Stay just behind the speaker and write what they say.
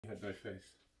had no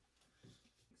face.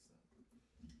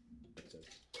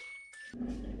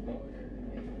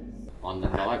 On the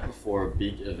night before a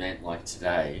big event like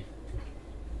today,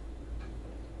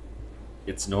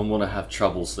 it's normal to have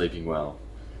trouble sleeping well.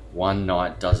 One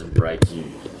night doesn't break you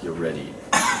if you're ready.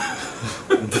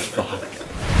 What the fuck?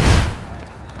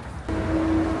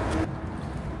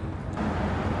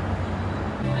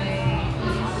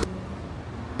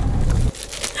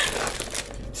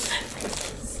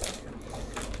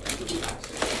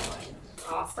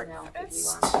 For now, I'll give you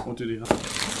one. What did he have?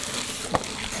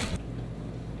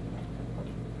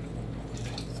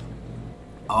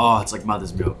 Oh, it's like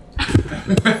mother's milk.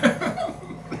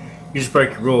 You just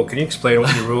broke your rule. Can you explain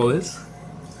what your rule is?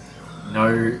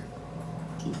 No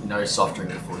soft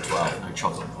drink before 12. No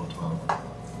chocolate before 12.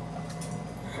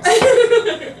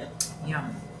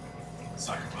 Yum.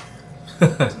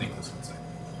 Psychopath. As Nicholas would say.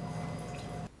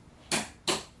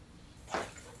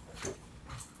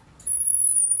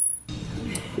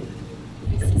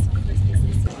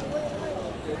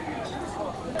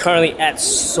 Currently at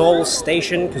Seoul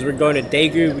Station because we're going to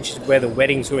Daegu, which is where the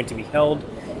wedding's going to be held.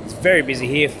 It's very busy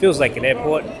here. Feels like an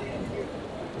airport.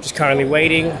 Just currently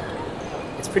waiting.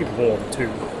 It's pretty warm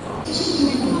too.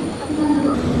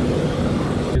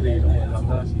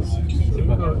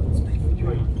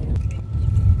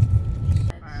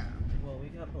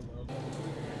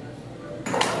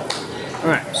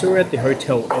 Alright, so we're at the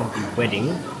hotel of the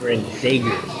wedding. We're in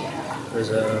Daegu.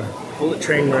 There's a bullet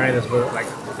train ride that's about like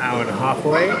an hour and a half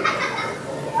away.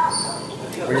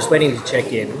 We're just waiting to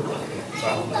check in.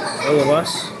 All of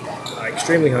us are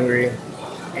extremely hungry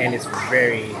and it's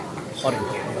very hot in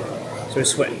here. So we're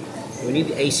sweating. We need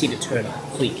the AC to turn on,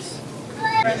 please.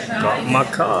 Got my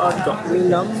card, got my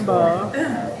number.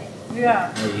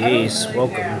 Yeah. Oh yes,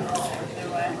 welcome.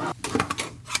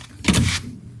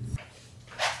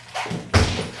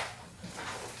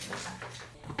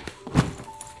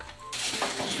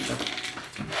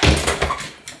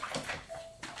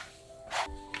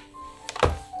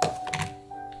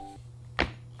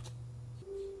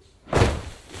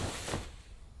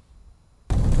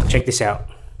 Check this out.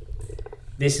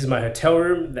 This is my hotel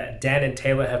room that Dan and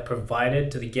Taylor have provided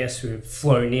to the guests who have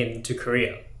flown in to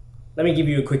Korea. Let me give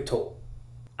you a quick tour.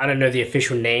 I don't know the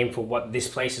official name for what this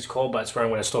place is called, but it's where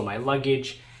I'm going to store my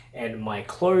luggage and my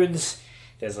clothes.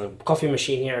 There's a coffee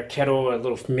machine here, a kettle, a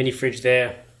little mini fridge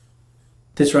there.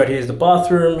 This right here is the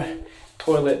bathroom,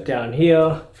 toilet down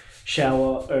here,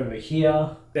 shower over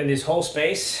here. Then this whole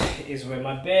space is where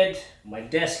my bed, my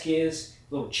desk is,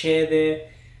 little chair there.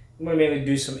 I'm going to mainly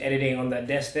do some editing on that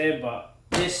desk there, but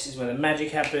this is where the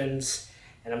magic happens,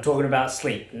 and I'm talking about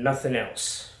sleep, nothing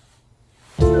else.